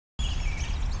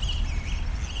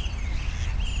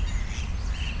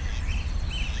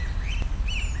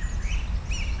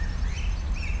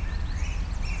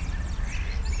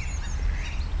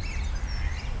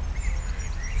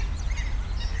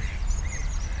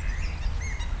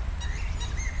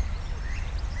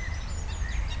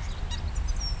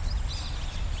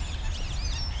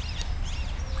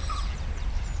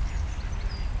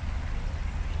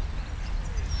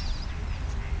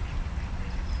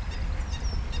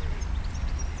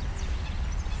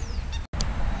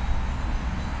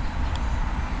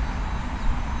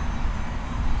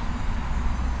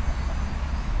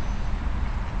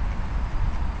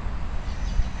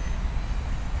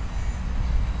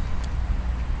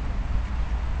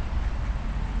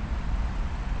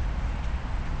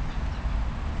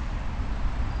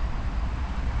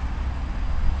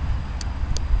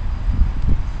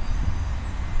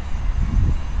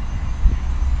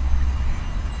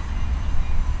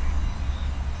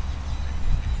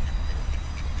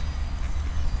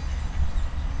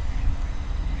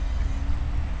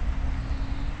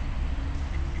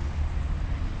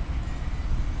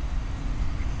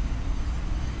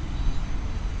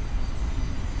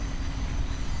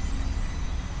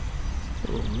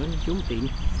gentlemen, jump in.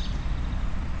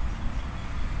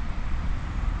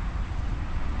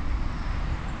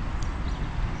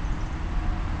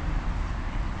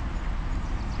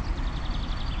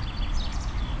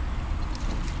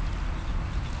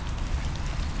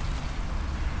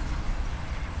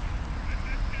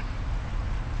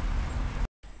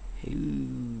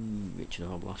 Richard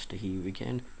R. Blaster here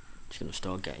again. Just going to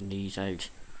start getting these out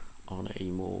on a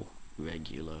more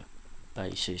regular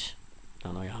basis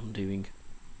than I am doing.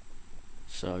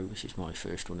 So this is my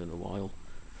first one in a while.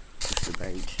 Just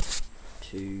about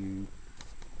to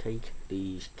take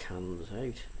these cans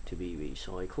out to be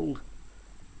recycled.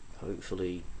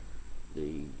 Hopefully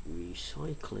the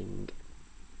recycling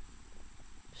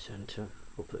centre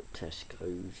up at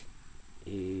Tesco's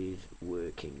is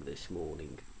working this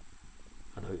morning,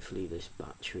 and hopefully this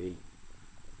battery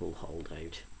will hold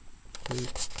out.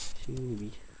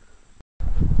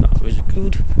 That was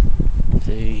good.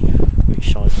 The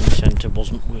recycling centre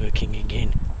wasn't working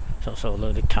again, so I saw a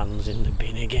load of cans in the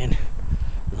bin again.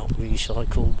 Not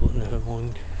recycled, but never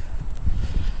mind.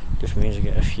 Just means I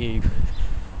get a few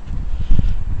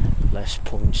less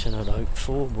points than I'd hoped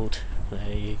for, but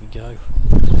there you go.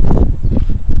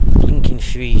 Blinking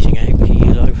freezing out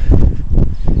here though.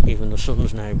 Even the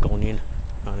sun's now gone in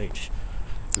and it's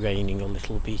raining a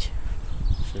little bit.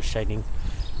 So heading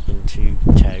into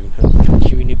town. I'll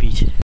catch you in a bit.